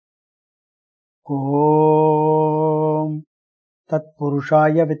ஓம்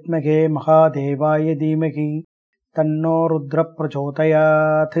தத்புருஷாய வித்மகே மகாதேவாய தீமகி தன்னோ ருத்ர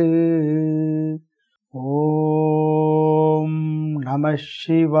பிரச்சோதயாத். ஓம் நம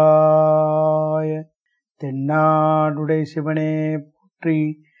சிவாய. தென்னாடுடை சிவனே போற்றி,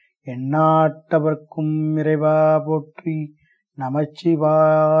 எந்நாட்டவர்க்கும் இறைவா போற்றி.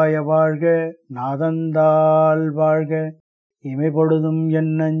 நமச்சிவாய வாழ்க, நாதந்தாள் வாழ்க, இமைப்பொழுதும்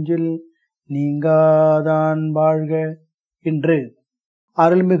என் நெஞ்சில் நீங்காதான் வாழ்க. இன்று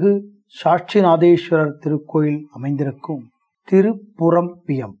அருள்மிகு சாட்சிநாதேஸ்வரர் திருக்கோயில் அமைந்திருக்கும்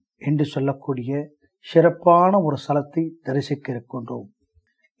திருப்புறம்பியம் என்று சொல்லக்கூடிய சிறப்பான ஒரு ஸ்தலத்தை தரிசிக்க இருக்கின்றோம்.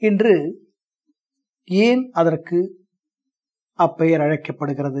 இன்று ஏன் அதற்கு அப்பெயர்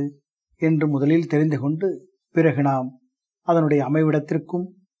அழைக்கப்படுகிறது என்று முதலில் தெரிந்து கொண்டு பிறகு நாம் அதனுடைய அமைவிடத்திற்கும்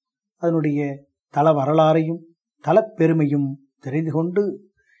அதனுடைய தல வரலாறையும் தலப்பெருமையும் தெரிந்து கொண்டு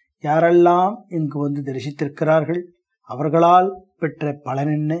யாரெல்லாம் இங்கு வந்து தரிசித்திருக்கிறார்கள், அவர்களால் பெற்ற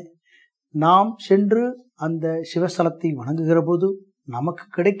பலன் என்ன, நாம் சென்று அந்த சிவஸ்தலத்தை வணங்குகிற போது நமக்கு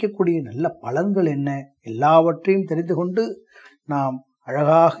கிடைக்கக்கூடிய நல்ல பலன்கள் என்ன, எல்லாவற்றையும் தெரிந்து கொண்டு நாம்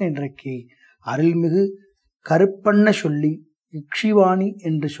அழகாக இன்றைக்கு அருள்மிகு கருப்பண்ண சொல்லி இக்ஷிவாணி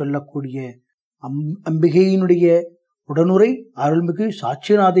என்று சொல்லக்கூடிய அம்பிகையினுடைய உடனுரை அருள்மிகு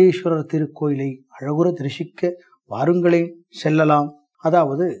சாட்சிநாதேஸ்வரர் திருக்கோயிலை அழகுற தரிசிக்க வாருங்களேன், செல்லலாம்.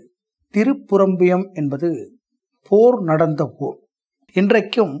 அதாவது திருப்புறம்பியம் என்பது போர் நடந்த ஊர்.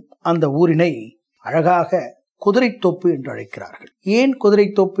 இன்றைக்கும் அந்த ஊரினை அழகாக குதிரைத்தோப்பு என்று அழைக்கிறார்கள். ஏன்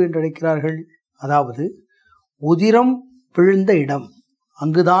குதிரைத்தோப்பு என்று அழைக்கிறார்கள்? அதாவது உதிரம் விழுந்த இடம்,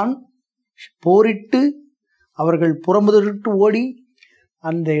 அங்குதான் போரிட்டு அவர்கள் புறமுதிரிட்டு ஓடி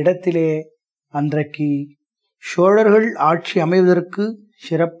அந்த இடத்திலே அன்றைக்கு சோழர்கள் ஆட்சி அமைவதற்கு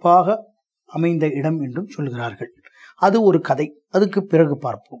சிறப்பாக அமைந்த இடம் என்றும் சொல்கிறார்கள். அது ஒரு கதை, அதுக்கு பிறகு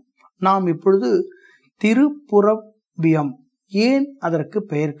பார்ப்போம். நாம் இப்பொழுது திருப்புறம்பியம் ஏன் அதற்கு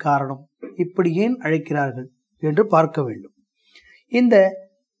பெயர் காரணம், இப்படி ஏன் அழைக்கிறார்கள் என்று பார்க்க வேண்டும். இந்த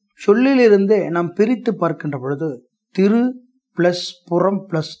சொல்லிலிருந்தே நாம் பிரித்து பார்க்கின்ற பொழுது திரு பிளஸ் புறம்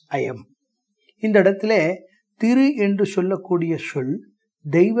பிளஸ் அயம். இந்த இடத்திலே திரு என்று சொல்லக்கூடிய சொல்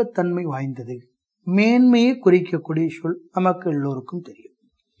தெய்வத்தன்மை வாய்ந்தது, மேன்மையை குறிக்கக்கூடிய சொல், நமக்கு எல்லோருக்கும் தெரியும்.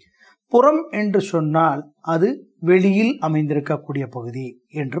 புறம் என்று சொன்னால் அது வெளியில் அமைந்திருக்கக்கூடிய பகுதி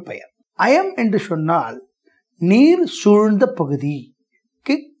என்று பெயர். அயம் என்று சொன்னால் நீர் சூழ்ந்த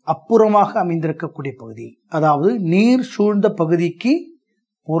பகுதிக்கு அப்புறமாக அமைந்திருக்கக்கூடிய பகுதி, அதாவது நீர் சூழ்ந்த பகுதிக்கு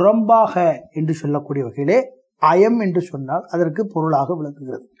புறம்பாக என்று சொல்லக்கூடிய வகையிலே அயம் என்று சொன்னால் அதற்கு பொருளாக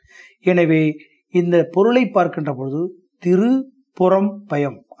விளக்குகிறது. எனவே இந்த பொருளை பார்க்கின்ற பொழுது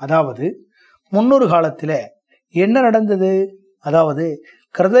திருப்புறம்பயம், அதாவது முன்னொரு காலத்தில் என்ன நடந்தது, அதாவது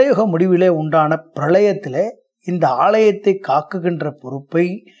கிருதயுக முடிவிலே உண்டான பிரளயத்திலே இந்த ஆலயத்தை காக்குகின்ற பொறுப்பை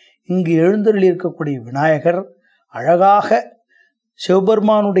இங்கு எழுந்தருளி இருக்கக்கூடிய விநாயகர் அழகாக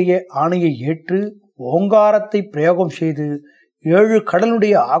சிவபெருமானுடைய ஆணையை ஏற்று ஓங்காரத்தை பிரயோகம் செய்து 7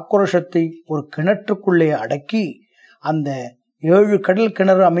 கடலுடைய ஆக்ரோஷத்தை ஒரு கிணற்றுக்குள்ளே அடக்கி, அந்த 7 கடல்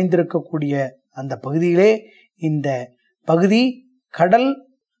கிணறு அமைந்திருக்கக்கூடிய அந்த பகுதியிலே இந்த பகுதி கடல்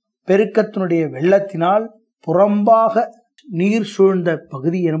பெருக்கத்தினுடைய வெள்ளத்தினால் புறம்பாக நீர் சூழ்ந்த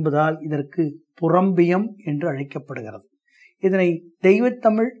பகுதி என்பதால் இதற்கு புறம்பியம் என்று அழைக்கப்படுகிறது. இதனை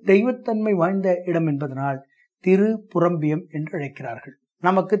தெய்வத்தன்மை வாய்ந்த இடம் என்பதனால் திருப்புறம்பியம் என்று அழைக்கிறார்கள்.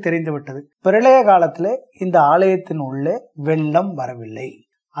 நமக்கு தெரிந்துவிட்டது, பிரளய காலத்துல இந்த ஆலயத்தின் உள்ளே வெள்ளம் வரவில்லை.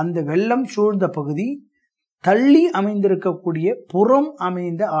 அந்த வெள்ளம் சூழ்ந்த பகுதி தள்ளி அமைந்திருக்கக்கூடிய புறம்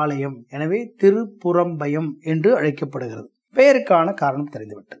அமைந்த ஆலயம், எனவே திருப்புறம்பயம் என்று அழைக்கப்படுகிறது. பெயருக்கான காரணம்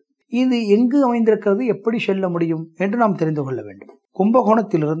தெரிந்துவிட்டது. இது எங்கு அமைந்திருக்கிறது, எப்படி செல்ல முடியும் என்று நாம் தெரிந்து கொள்ள வேண்டும்.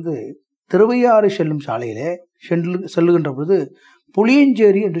 கும்பகோணத்திலிருந்து திருவையாறு செல்லும் சாலையிலே செல்லுகின்ற பொழுது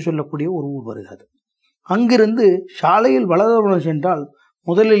புளியஞ்சேரி என்று சொல்லக்கூடிய ஒரு ஊர் வருகிறது. அங்கிருந்து சாலையில் வலதுபுறம் சென்றால்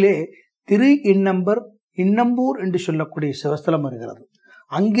முதலிலே திரு இன்னம்பூர் என்று சொல்லக்கூடிய சிவஸ்தலம் வருகிறது.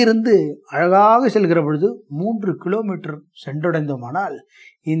 அங்கிருந்து அழகாக செல்கிற பொழுது 3 கிலோமீட்டர் சென்றடைந்தோமானால்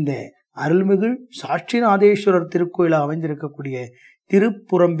இந்த அருள்மிகு சாட்சிநாதேஸ்வரர் திருக்கோயிலாக அமைந்திருக்கக்கூடிய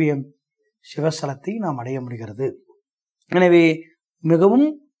திருப்புறம்பியம் சிவஸ்தலத்தை நாம் அடைய முடிகிறது. எனவே மிகவும்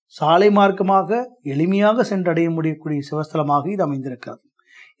சாலை மார்க்கமாக எளிமையாக சென்றடைய முடியக்கூடிய சிவஸ்தலமாக இது அமைந்திருக்கிறது.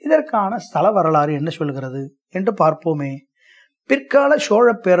 இதற்கான ஸ்தல வரலாறு என்ன சொல்கிறது என்று பார்ப்போமே. பிற்கால சோழ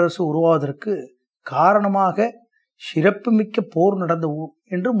பேரரசு உருவாவதற்கு காரணமாக சிறப்புமிக்க போர் நடந்த ஊர்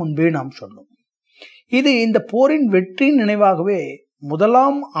என்று முன்பே நாம் சொன்னோம். இது இந்த போரின் வெற்றியின் நினைவாகவே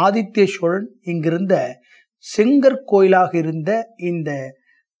முதலாம் ஆதித்ய சோழன் இங்கிருந்த செங்கற்கோயிலாக இருந்த இந்த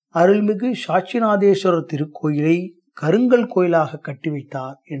அருள்மிகு சாட்சிநாதேஸ்வரர் திருக்கோயிலை கருங்கல் கோயிலாக கட்டி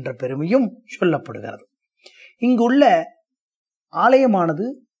வைத்தார் என்ற பெருமையும் சொல்லப்படுகிறது. இங்குள்ள ஆலயமானது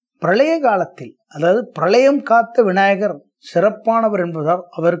பிரளய காலத்தில், அதாவது பிரளயம் காத்த விநாயகர் சிறப்பானவர் என்பதால்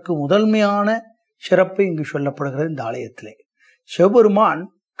அவருக்கு முதன்மையான சிறப்பு இங்கு சொல்லப்படுகிறது. இந்த ஆலயத்திலே சிவபெருமான்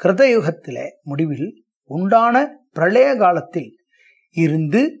கிருதயுகத்திலே முடிவில் உண்டான பிரளய காலத்தில்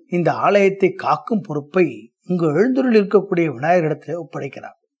இருந்து இந்த ஆலயத்தை காக்கும் பொறுப்பை இங்கு எழுந்துள்ள இருக்கக்கூடிய விநாயகரிடத்திலே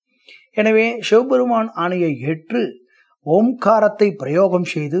ஒப்படைக்கிறார். எனவே சிவபெருமான் ஆணையை ஏற்று ஓம்காரத்தை பிரயோகம்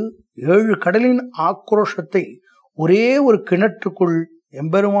செய்து 7 கடலின் ஆக்ரோஷத்தை ஒரே ஒரு கிணற்றுக்குள்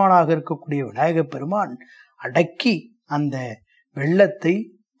எம்பெருமானாக இருக்கக்கூடிய விநாயக பெருமான் அடக்கி அந்த வெள்ளத்தை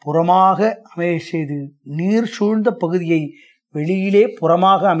புறமாக அமைய செய்து நீர் சூழ்ந்த பகுதியை வெளியிலே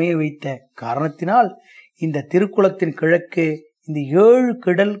புறமாக அமைய வைத்த காரணத்தினால் இந்த திருக்குளத்தின் கிழக்கே இந்த 7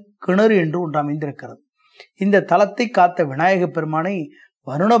 கிடல் கிணறு என்று ஒன்று அமைந்திருக்கிறது. இந்த தலத்தை காத்த விநாயக பெருமானை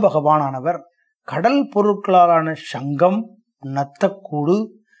வருண பகவானானவர் கடல் பொருட்களாலான சங்கம், நத்தக்கூடு,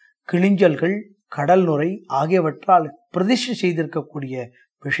 கிளிஞ்சல்கள், கடல் நுரை ஆகியவற்றால் பிரதிஷ்டை செய்திருக்கக்கூடிய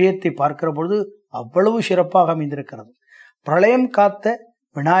விஷயத்தை பார்க்கிற பொழுது அவ்வளவு சிறப்பாக அமைந்திருக்கிறது. பிரளயம் காத்த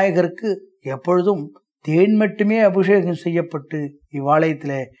விநாயகருக்கு எப்பொழுதும் தேன் மட்டுமே அபிஷேகம் செய்யப்பட்டு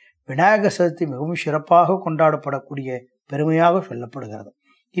இவ்வாலயத்தில் விநாயகர் சதுர்த்தி மிகவும் சிறப்பாக கொண்டாடப்படக்கூடிய பெருமையாக சொல்லப்படுகிறது.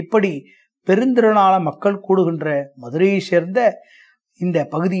 இப்படி பெருந்திரளான மக்கள் கூடுகின்ற மதுரையை சேர்ந்த இந்த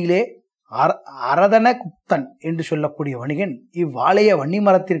பகுதியிலே அரதன குப்தன் என்று சொல்லக்கூடிய வணிகன் இவ்வாலய வன்னி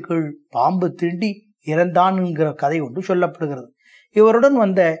மரத்தின் கீழ் பாம்பு தீண்டி இறந்தான் என்கிற கதை ஒன்று சொல்லப்படுகிறது. இவருடன்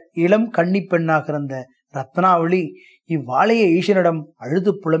வந்த இளம் கன்னி பெண்ணாக இருந்த ரத்னாவளி இவ்வாலய ஈசனிடம்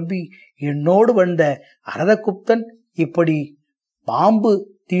அழுது புலம்பி, என்னோடு வந்த அரதகுப்தன் இப்படி பாம்பு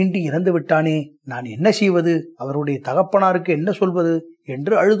தீண்டி இறந்து விட்டானே, நான் என்ன செய்வது, அவருடைய தகப்பனாருக்கு என்ன சொல்வது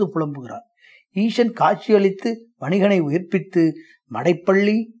என்று அழுது புலம்புகிறார். ஈசன் காட்சியளித்து வணிகனை உயிர்ப்பித்து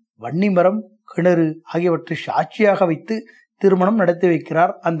மடைப்பள்ளி, வன்னிமரம், கிணறு ஆகியவற்றை சாட்சியாக வைத்து திருமணம் நடத்தி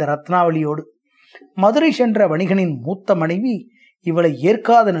வைக்கிறார் அந்த ரத்னாவளியோடு. மதுரை சென்ற வணிகனின் மூத்த மனைவி இவளை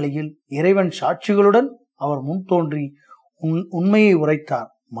ஏற்காத நிலையில் இறைவன் சாட்சிகளுடன் அவர் முன் தோன்றி உண்மையை உரைத்தார்.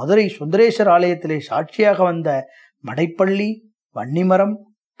 மதுரை சுந்தரேஸ்வர் ஆலயத்திலே சாட்சியாக வந்த மடைப்பள்ளி, வன்னிமரம்,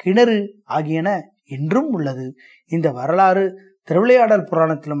 கிணறு ஆகியன இன்றும் உள்ளது. இந்த வரலாறு திருவிளையாடல்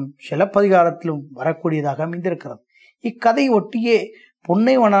புராணத்திலும் சிலப்பதிகாரத்திலும் வரக்கூடியதாக அமைந்திருக்கிறது. இக்கதை ஒட்டியே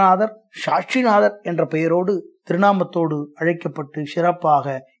பொன்னைவனநாதர், சாட்சிநாதர் என்ற பெயரோடு திருநாமத்தோடு அழைக்கப்பட்டு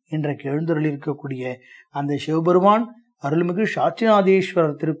சிறப்பாக இன்றைக்கு எழுந்தருளிருக்கக்கூடிய அந்த சிவபெருமான் அருள்மிகு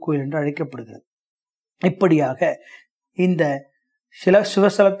சாட்சிநாதேஸ்வரர் திருக்கோயில் என்று அழைக்கப்படுகிறது. இப்படியாக இந்த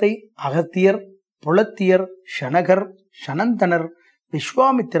சிவஸ்தலத்தை அகத்தியர், புலத்தியர், சனகர், சனந்தனர்,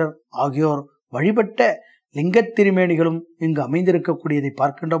 விஸ்வாமித்திரர் ஆகியோர் வழிபட்ட லிங்கத்திருமேனிகளும் இங்கு அமைந்திருக்கக்கூடியதை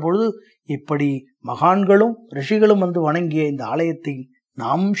பார்க்கின்ற பொழுது இப்படி மகான்களும் ரிஷிகளும் வந்து வணங்கிய இந்த ஆலயத்தை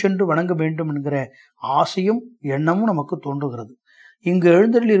நாமும் சென்று வணங்க வேண்டும் என்கிற ஆசையும் எண்ணமும் நமக்கு தோன்றுகிறது. இங்கு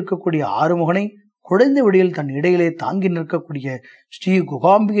எழுந்தருளி இருக்கக்கூடிய ஆறுமுகனை குழந்தை வடியில் தன் இடையிலே தாங்கி நிற்கக்கூடிய ஸ்ரீ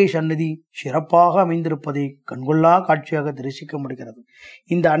குகாம்பிகை சன்னதி சிறப்பாக அமைந்திருப்பதை கண்கொள்ளா காட்சியாக தரிசிக்க முடிகிறது.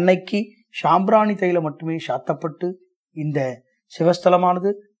 இந்த அன்னைக்கு சாம்பிராணி தைலம் மட்டுமே சாத்தப்பட்டு இந்த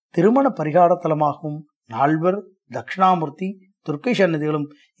சிவஸ்தலமானது திருமண பரிகார தலமாகவும் நால்வர், தட்சிணாமூர்த்தி, துர்க்கை சன்னதிகளும்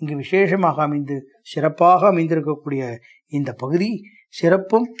இங்கு விசேஷமாக அமைந்து சிறப்பாக அமைந்திருக்கக்கூடிய இந்த பகுதி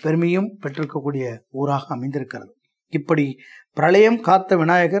சிறப்பும் பெருமையும் பெற்றிருக்கக்கூடிய ஊராக அமைந்திருக்கிறது. இப்படி பிரளயம் காத்த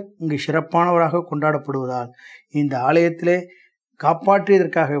விநாயகர் இங்கு சிறப்பானவராக கொண்டாடப்படுவதால் இந்த ஆலயத்திலே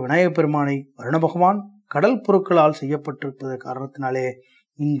காப்பாற்றியதற்காக விநாயகப் பெருமானை வருண பகவான் கடல் பொருட்களால் செய்யப்பட்டிருப்பது காரணத்தினாலே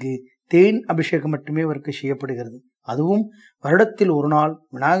இங்கு தேன் அபிஷேகம் மட்டுமே அவருக்கு செய்யப்படுகிறது. அதுவும் வருடத்தில் ஒரு நாள்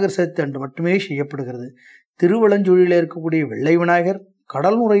விநாயகர் சதுர்த்தி அன்று மட்டுமே செய்யப்படுகிறது. திருவலஞ்சூழியில் இருக்கக்கூடிய வெள்ளை விநாயகர்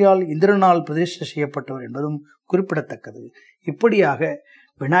கடல் முறையால் இந்திரனால் பிரதிஷ்டை செய்யப்பட்டவர் என்பதும் குறிப்பிடத்தக்கது. இப்படியாக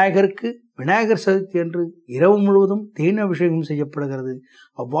விநாயகருக்கு விநாயகர் சதுர்த்தி அன்று இரவு முழுவதும் தேன் அபிஷேகம் செய்யப்படுகிறது.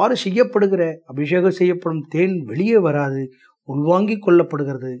 அவ்வாறு செய்யப்படுகிற அபிஷேகம் செய்யப்படும் தேன் வெளியே வராது, உள்வாங்கிக்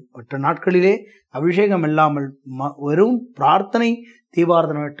கொள்ளப்படுகிறது. மற்ற நாட்களிலே அபிஷேகம் இல்லாமல் வெறும் பிரார்த்தனை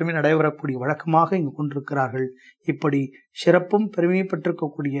தீபாரதனை மட்டுமே நடைபெறக்கூடிய வழக்கமாக இங்கு கொண்டிருக்கிறார்கள். இப்படி சிறப்பும் பெருமையை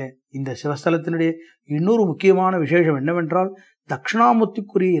பெற்றிருக்கக்கூடிய இந்த சிவஸ்தலத்தினுடைய இன்னொரு முக்கியமான விசேஷம் என்னவென்றால்,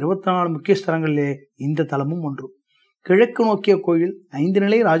 தட்சிணாமூர்த்திக்குரிய 24 முக்கிய ஸ்தலங்களிலே இந்த தலமும் ஒன்று. கிழக்கு நோக்கிய கோயில் 5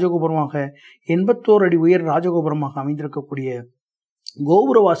 நிலை ராஜகோபுரமாக 81 அடி உயர் ராஜகோபுரமாக அமைந்திருக்கக்கூடிய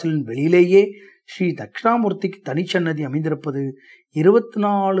கோபுர வாசலின் வெளியிலேயே ஸ்ரீ தட்சிணாமூர்த்திக்கு தனிச்சன்னதி அமைந்திருப்பது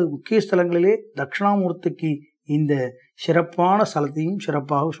 24 முக்கிய ஸ்தலங்களிலே தட்சிணாமூர்த்திக்கு இந்த சிறப்பான ஸ்தலத்தையும்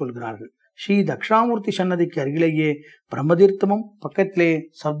சிறப்பாக சொல்கிறார்கள். ஸ்ரீ தட்சிணாமூர்த்தி சன்னதிக்கு அருகிலேயே பிரம்மதீர்த்தமும் பக்கத்திலே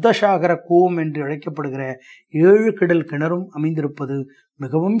சப்தசாகர கூவம் என்று அழைக்கப்படுகிற 7 கிடல் கிணறும் அமைந்திருப்பது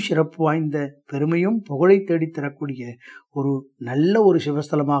மிகவும் சிறப்பு வாய்ந்த பெருமையும் புகழை தேடித்தரக்கூடிய ஒரு நல்ல ஒரு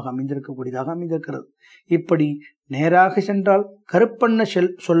சிவஸ்தலமாக அமைந்திருக்கக்கூடியதாக அமைந்திருக்கிறது. இப்படி நேராக சென்றால் கருப்பண்ண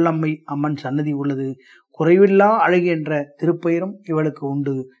சொல்லம்மை அம்மன் சன்னதி உள்ளது. குறைவில்லா அழகு என்ற திருப்பெயரும் இவளுக்கு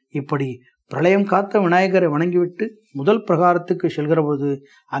உண்டு. இப்படி பிரளயம் காத்த விநாயகரை வணங்கிவிட்டு முதல் பிரகாரத்துக்கு செல்கிற போது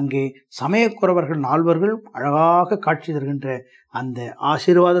அங்கே சமயக்குறவர்கள் 4 அழகாக காட்சி தருகின்ற அந்த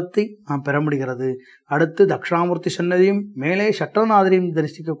ஆசீர்வாதத்தை நாம் பெற முடிகிறது. அடுத்து தட்சிணாமூர்த்தி சன்னதியும் மேலே சட்டநாதரையும்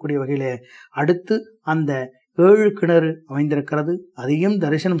தரிசிக்கக்கூடிய வகையிலே அடுத்து அந்த 7 கிணறு அமைந்திருக்கிறது. அதையும்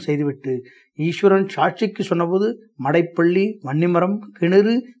தரிசனம் செய்துவிட்டு ஈஸ்வரன் சாட்சிக்கு சொன்னபோது மடைப்பள்ளி வன்னிமரம்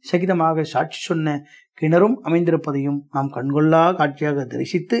கிணறு சகிதமாக சாட்சி சொன்ன கிணறும் அமைந்திருப்பதையும் நாம் கண்கொள்ளா காட்சியாக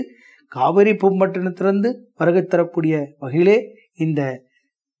தரிசித்து காவிரி பூம்பட்டினத்திலிருந்து வருகை தரக்கூடிய வகையிலே இந்த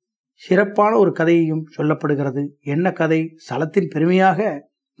சிறப்பான ஒரு கதையையும் சொல்லப்படுகிறது. என்ன கதை? ஸ்தலத்தின் பெருமையாக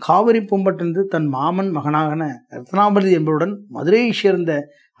காவிரி பூம்பட்டினத்து தன் மாமன் மகனான ரத்னாபதி என்பவருடன் மதுரையை சேர்ந்த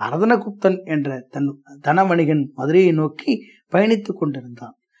அரதனகுப்தன் என்ற தன் தனவணிகன் மதுரையை நோக்கி பயணித்துக்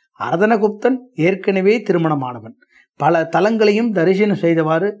கொண்டிருந்தான். அரதனகுப்தன் ஏற்கனவே திருமணமானவன். பல தலங்களையும் தரிசனம்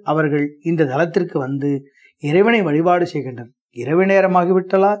செய்தவாறு அவர்கள் இந்த தலத்திற்கு வந்து இறைவனை வழிபாடு செய்கின்றனர். இரவு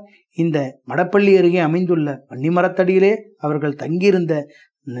நேரமாகிவிட்டலால் இந்த மடப்பள்ளி அருகே அமைந்துள்ள வன்னிமரத்தடியிலே அவர்கள் தங்கியிருந்த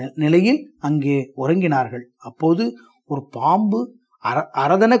நிலையில் அங்கே உறங்கினார்கள். அப்போது ஒரு பாம்பு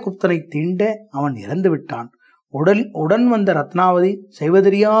அரதனகுப்தனை தீண்ட அவன் இறந்து விட்டான். உடன் வந்த ரத்னாவதி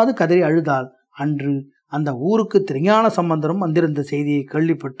செய்வதறியாது கதறி அழுதாள். அன்று அந்த ஊருக்கு திருஞான சம்பந்தரும் வந்திருந்த செய்தியை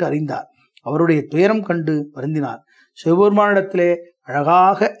கேள்விப்பட்டு அறிந்தார். அவருடைய துயரம் கண்டு வருந்தினார். சிவபெருமானிடத்திலே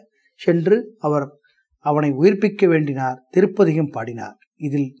அழகாக சென்று அவனை உயிர்ப்பிக்க வேண்டினார். திருப்பதிகம் பாடினார்.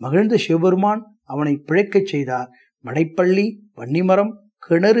 இதில் மகிழ்ந்த சிவபெருமான் அவனை பிழைக்கச் செய்தார். மடைப்பள்ளி வன்னிமரம்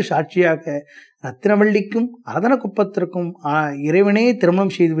கிணறு சாட்சியாக ரத்தினவள்ளிக்கும் அரதனகுப்பத்திற்கும் இறைவனே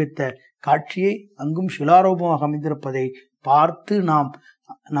திருமணம் செய்து வைத்த காட்சியை அங்கும் சிலாரூபமாக அமைந்திருப்பதை பார்த்து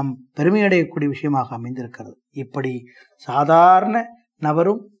நம் பெருமையடையக்கூடிய விஷயமாக அமைந்திருக்கிறது. இப்படி சாதாரண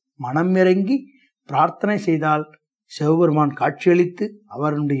நபரும் மனம் இறங்கி பிரார்த்தனை செய்தால் சிவபெருமான் காட்சியளித்து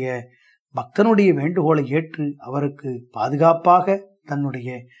அவருடைய பக்தனுடைய வேண்டுகோளை ஏற்று அவருக்கு பாதுகாப்பாக தன்னுடைய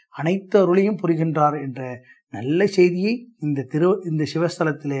அனைத்து அருளையும் புரிகின்றார் என்ற நல்ல செய்தியை இந்த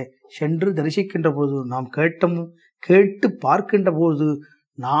சிவஸ்தலத்திலே சென்று தரிசிக்கின்ற போது நாம் கேட்டு பார்க்கின்ற போது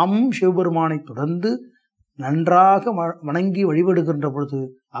நாமும் சிவபெருமானை தொடர்ந்து நன்றாக வணங்கி வழிபடுகின்ற பொழுது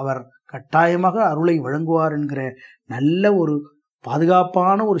அவர் கட்டாயமாக அருளை வழங்குவார் என்கிற நல்ல ஒரு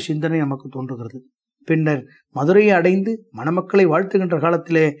பாதுகாப்பான ஒரு சிந்தனை நமக்கு தோன்றுகிறது. பின்னர் மதுரையை அடைந்து மணமக்களை வாழ்த்துகின்ற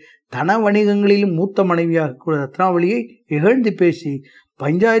காலத்திலே தன வணிகங்களிலும் மூத்த மனைவியாக ரத்னாவளியை இகழ்ந்து பேசி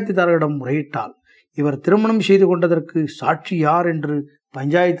பஞ்சாயத்துதாரரிடம் முறையிட்டாள். இவர் திருமணம் செய்து கொண்டதற்கு சாட்சி யார் என்று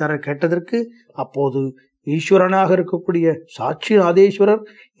பஞ்சாயத்தாரர் கேட்டதற்கு அப்போது ஈஸ்வரனாக இருக்கக்கூடிய சாட்சி ராதேஸ்வரர்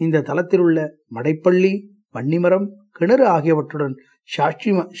இந்த தலத்தில் உள்ள மடைப்பள்ளி வன்னிமரம் கிணறு ஆகியவற்றுடன்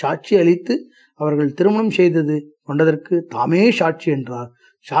சாட்சி அளித்து அவர்கள் திருமணம் செய்தது கொண்டதற்கு தாமே சாட்சி என்றார்.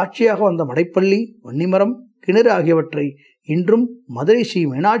 சாட்சியாக வந்த மடைப்பள்ளி வன்னிமரம் கிணறு ஆகியவற்றை இன்றும் மதுரை ஸ்ரீ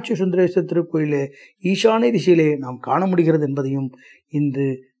மீனாட்சி சுந்தரேஸ்வரர் திருக்கோயிலே ஈசான திசையிலே நாம் காண முடிகிறது என்பதையும் இன்று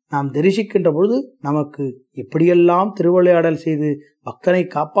நாம் தரிசிக்கின்ற பொழுது நமக்கு எப்படியெல்லாம் திருவிளையாடல் செய்து பக்தனை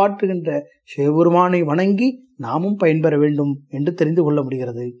காப்பாற்றுகின்ற சிவபெருமானை வணங்கி நாமும் பயன்பெற வேண்டும் என்று தெரிந்து கொள்ள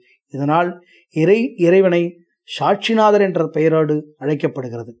முடிகிறது. இதனால் இறைவனை சாட்சிநாதர் என்ற பெயரோடு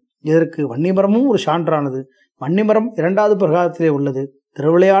அழைக்கப்படுகிறது. இதற்கு வன்னிமரமும் ஒரு சான்றானது. வன்னிமரம் 2வது பிரகாரத்திலே உள்ளது.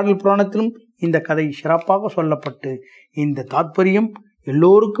 திருவிளையாடல் புராணத்திலும் இந்த கதை சிறப்பாக சொல்லப்பட்டு இந்த தாத்பரியம்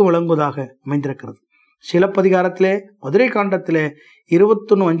எல்லோருக்கும் விளங்குவதாக அமைந்திருக்கிறது. சிலப்பதிகாரத்திலே மதுரை காண்டத்திலே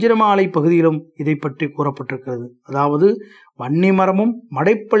 21 வஞ்சிரமாலை பகுதியிலும் இதை பற்றி கூறப்பட்டிருக்கிறது. அதாவது வன்னிமரமும்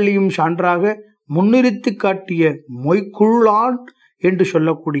மடைப்பள்ளியும் சான்றாக முன்னிறுத்தி காட்டிய மொய்க்குள்ளான் என்று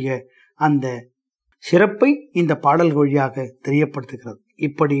சொல்லக்கூடிய அந்த சிறப்பை இந்த பாடல் வழியாக தெரியப்படுத்துகிறது.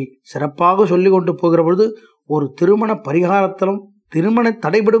 இப்படி சிறப்பாக சொல்லிக் கொண்டு போகிற பொழுது ஒரு திருமண பரிகாரத்திலும் திருமண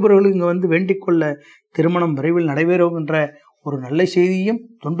தடைபடுபவர்கள் இங்கு வந்து வேண்டிக் கொள்ள திருமணம் விரைவில் நடைபெறுகின்ற ஒரு நல்ல செய்தியும்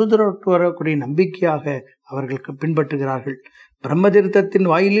தொண்டு வரக்கூடிய நம்பிக்கையாக அவர்களுக்கு பின்பற்றுகிறார்கள். பிரம்மதீர்த்தத்தின்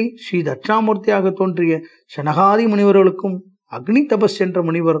வாயிலில் ஸ்ரீ தட்சிணாமூர்த்தியாக தோன்றிய சனகாதி முனிவர்களுக்கும் அக்னி தபஸ் என்ற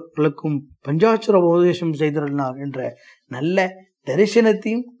முனிவர்களுக்கும் பஞ்சாட்சர உபதேசம் செய்திருந்தார் என்ற நல்ல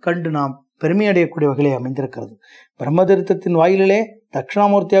தரிசனத்தையும் கண்டு நாம் பெருமையடையக்கூடிய வகையிலே அமைந்திருக்கிறது. பிரம்மதீர்த்தத்தின் வாயிலே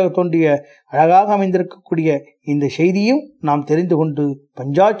தட்சிணாமூர்த்தியாக தோன்றிய அழகாக அமைந்திருக்கக்கூடிய இந்த செய்தியும் நாம் தெரிந்து கொண்டு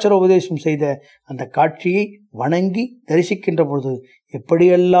பஞ்சாட்சர உபதேசம் செய்த அந்த காட்சியை வணங்கி தரிசிக்கின்ற பொழுது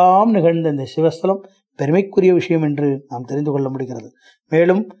எப்படியெல்லாம் நிகழ்ந்த இந்த சிவஸ்தலம் பெருமைக்குரிய விஷயம் என்று நாம் தெரிந்து கொள்ள முடிகிறது.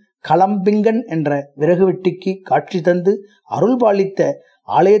 மேலும் களம்பிங்கன் என்ற விறகு வெட்டிக்கு காட்சி தந்து அருள்பாலித்த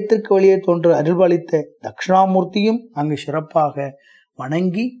ஆலயத்திற்கு வெளியே தோன்று அருள்பாலித்த தட்சிணாமூர்த்தியும் அங்கு சிறப்பாக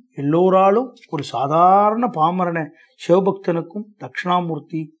வணங்கி எல்லோராலும் ஒரு சாதாரண பாமரன சிவபக்தனுக்கும்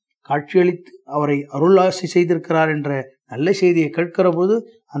தட்சிணாமூர்த்தி காட்சியளித்து அவரை அருளாசி செய்திருக்கிறார் என்ற நல்ல செய்தியை கேட்கிற போது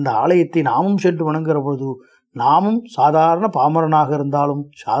அந்த ஆலயத்தை நாமும் சென்று வணங்குகிற பொழுது நாமும் சாதாரண பாமரனாக இருந்தாலும்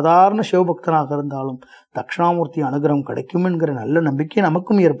சாதாரண சிவபக்தனாக இருந்தாலும் தட்சிணாமூர்த்தி அனுகிரகம் கிடைக்கும் என்கிற நல்ல நம்பிக்கை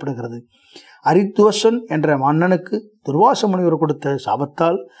நமக்கும் ஏற்படுகிறது. அரித்துவசன் என்ற மன்னனுக்கு துர்வாச முனிவர் கொடுத்த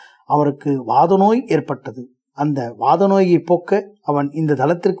சாபத்தால் அவருக்கு வாதநோய் ஏற்பட்டது. அந்த வாதநோயை போக்க அவன் இந்த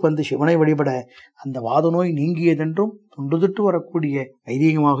தலத்திற்கு வந்து சிவனை வழிபட அந்த வாதநோய் நீங்கியதென்றும் தொன்றுதொட்டு வரக்கூடிய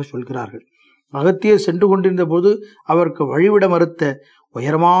ஐதீகமாக சொல்கிறார்கள். அகத்தியர் சென்று கொண்டிருந்த போது அவருக்கு வழிவிட மறுத்த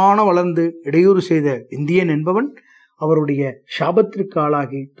உயரமான வளர்ந்து இடையூறு செய்த விந்தியன் என்பவன் அவருடைய சாபத்திற்கு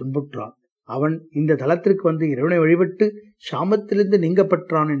ஆளாகி துன்புற்றான். அவன் இந்த தலத்திற்கு வந்து இறைவனை வழிபட்டு சாபத்திலிருந்து நீங்க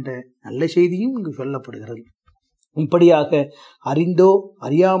பெற்றான் என்ற நல்ல செய்தியும் இங்கு சொல்லப்படுகிறது. இப்படியாக அறிந்தோ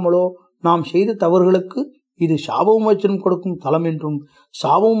அறியாமலோ நாம் செய்த தவறுகளுக்கு இது சாப விமோச்சனம் கொடுக்கும் தலம் என்றும்,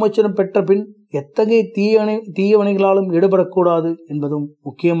 சாப விமோச்சனம் பெற்ற பின் எத்தகைய தீயவனைகளாலும் ஈடுபடக்கூடாது என்பதும்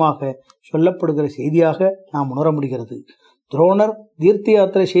முக்கியமாக சொல்லப்படுகிற செய்தியாக நாம் உணர முடிகிறது. துரோணர் தீர்த்த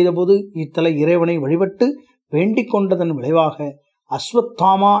யாத்திரை செய்தபோது இத்தல இறைவனை வழிபட்டு வேண்டிக் கொண்டதன் விளைவாக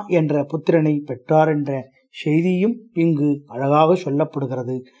அஸ்வத்தாமா என்ற புத்திரனை பெற்றார் என்ற செய்தியும் இங்கு அழகாக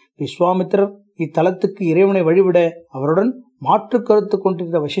சொல்லப்படுகிறது. விஸ்வாமித்திரர் இத்தலத்துக்கு இறைவனை வழிவிட அவருடன் மாற்று கருத்து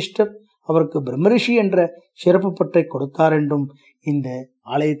கொண்டிருந்த வசிஷ்டர் அவருக்கு பிரம்மரிஷி என்ற சிறப்பு பற்றை கொடுத்தார் என்றும் இந்த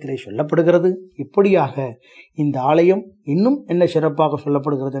ஆலயத்திலே சொல்லப்படுகிறது. இப்படியாக இந்த ஆலயம் இன்னும் என்ன சிறப்பாக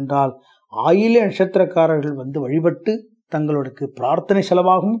சொல்லப்படுகிறது என்றால், ஆயில்ய நட்சத்திரக்காரர்கள் வந்து வழிபட்டு தங்களுக்கு பிரார்த்தனை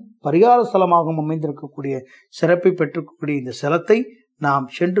ஸ்தலமாகவும் பரிகார ஸ்தலமாகவும் அமைந்திருக்கக்கூடிய சிறப்பை பெற்றுக்கூடிய இந்த ஸ்தலத்தை நாம்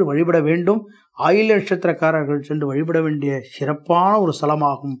சென்று வழிபட வேண்டும். ஆயில்ய நட்சத்திரக்காரர்கள் சென்று வழிபட வேண்டிய சிறப்பான ஒரு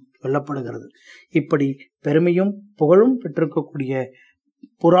ஸ்தலமாகவும் சொல்லப்படுகிறது. இப்படி பெருமையும் புகழும் பெற்றிருக்கக்கூடிய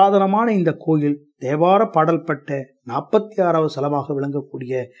புராதனமான இந்த கோயில் தேவார பாடல் பட்ட 46வது ஸ்தலமாக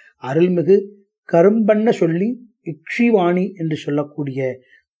விளங்கக்கூடிய அருள்மிகு கரும்பண்ண சொல்லி இக்ஷிவாணி என்று சொல்லக்கூடிய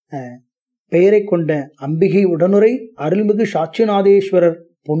பெயரை கொண்ட அம்பிகை உடனுரை அருள்மிகு சாட்சிநாதேஸ்வரர்,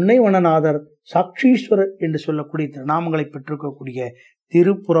 பொன்னை வனநாதர், சாட்சீஸ்வரர் என்று சொல்லக்கூடிய திருநாமங்களை பெற்றிருக்கக்கூடிய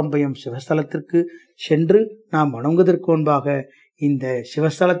திருப்புறம்பயம் சிவஸ்தலத்திற்கு சென்று நாம் வணங்குவதற்கு முன்பாக இந்த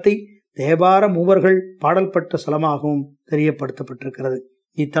சிவஸ்தலத்தை தேவார மூவர்கள் பாடல் பட்ட ஸ்தலமாகவும் தெரியப்படுத்தப்பட்டிருக்கிறது.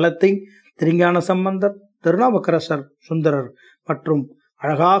 இத்தலத்தை திருஞான சம்பந்தர், திருநாவுக்கரசர், சுந்தரர் மற்றும்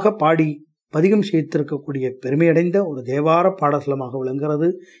அழகாக பாடி பதிகம் செய்திருக்கக்கூடிய பெருமையடைந்த ஒரு தேவார பாடஸ்தலமாக விளங்குகிறது.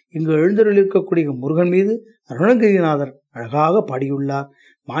 இங்கு எழுந்தருளிருக்கக்கூடிய முருகன் மீது அருணகிரிநாதர் அழகாக பாடியுள்ளார்.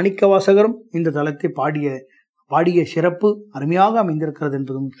 மாணிக்க வாசகரும் இந்த தலத்தை பாடிய சிறப்பு அருமையாக அமைந்திருக்கிறது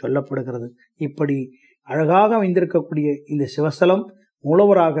என்பதும் சொல்லப்படுகிறது. இப்படி அழகாக அமைந்திருக்கக்கூடிய இந்த சிவஸ்தலம்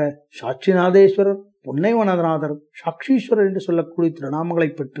மூலவராக சாட்சிநாதேஸ்வரர், பொன்னை வனநாதர், சாட்சீஸ்வரர் என்று சொல்லக்கூடிய திருநாமங்களை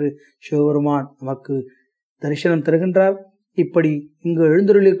பெற்று சிவபெருமான் நமக்கு தரிசனம் தருகின்றார். இப்படி இங்கு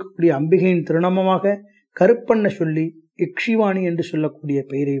எழுந்தருளிருக்கக்கூடிய அம்பிகையின் திருநாமமாக கருப்பண்ண சொல்லி இக்ஷிவாணி என்று சொல்லக்கூடிய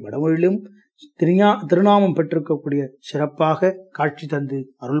பெயரை வடமொழியிலும் திருநாமம் பெற்றிருக்கக்கூடிய சிறப்பாக காட்சி தந்து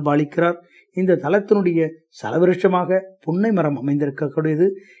அருள்பாலிக்கிறார். இந்த தலத்தினுடைய சலவிருஷமாக புன்னை மரம் அமைந்திருக்கக்கூடியது.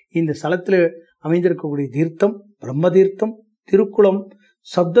 இந்த ஸ்தலத்தில் அமைந்திருக்கக்கூடிய தீர்த்தம் பிரம்ம தீர்த்தம், திருக்குளம்,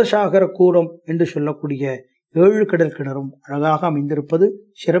 சப்தசாகர கூரம் என்று சொல்லக்கூடிய 7 கடல் கிணறும் அழகாக அமைந்திருப்பது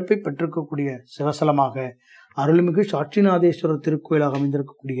சிறப்பை பெற்றிருக்கக்கூடிய சிவஸ்தலமாக அருள்மிகு சாட்சிநாதேஸ்வரர் திருக்கோயிலாக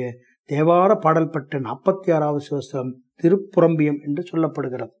அமைந்திருக்கக்கூடிய தேவார பாடல் பட்ட 46வது சிவஸ்தலம் திருப்புறம்பியம் என்று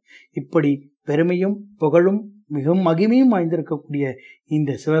சொல்லப்படுகிறது. இப்படி பெருமையும் புகழும் மிகவும் மகிமையும் வாய்ந்திருக்கக்கூடிய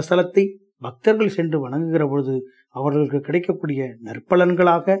இந்த சிவஸ்தலத்தை பக்தர்கள் சென்று வணங்குகிற பொழுது அவர்களுக்கு கிடைக்கக்கூடிய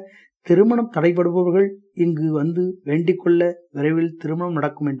நற்பலன்களாக திருமணம் தடைபடுபவர்கள் இங்கு வந்து வேண்டிக் கொள்ள விரைவில் திருமணம்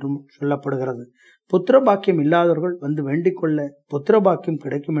நடக்கும் என்றும் சொல்லப்படுகிறது. புத்திர பாக்கியம் இல்லாதவர்கள் வந்து வேண்டிக் கொள்ள புத்திர பாக்கியம்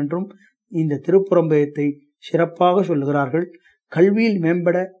கிடைக்கும் என்றும் இந்த திருப்புறம்பயத்தை சிறப்பாக சொல்லுகிறார்கள். கல்வியில்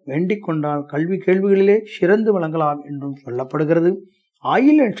மேம்பட வேண்டிக் கொண்டால் கல்வி கேள்விகளிலே சிறந்து வழங்கலாம் என்றும் சொல்லப்படுகிறது.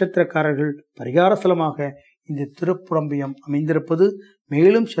 ஆயில்ய நட்சத்திரக்காரர்கள் பரிகார ஸ்தலமாக இந்த திருப்புறம்பயம் அமைந்திருப்பது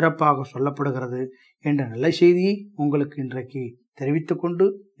மேலும் சிறப்பாக சொல்லப்படுகிறது என்ற நல்ல செய்தியை உங்களுக்கு இன்றைக்கு தெரிவித்துக் கொண்டு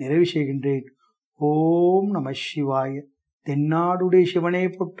நிறைவு செய்கின்றேன். ஓம் நம சிவாய. தென்னாடுடைய சிவனே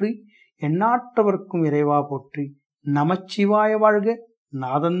போற்றி, எந்நாட்டவர்க்கும் இறைவா போற்றி. நமச்சிவாய வாழ்க,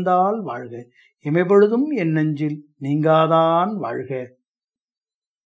 நாதந்தால் வாழ்க, இமைபொழுதும் என் நெஞ்சில் நீங்காதான் வாழ்க.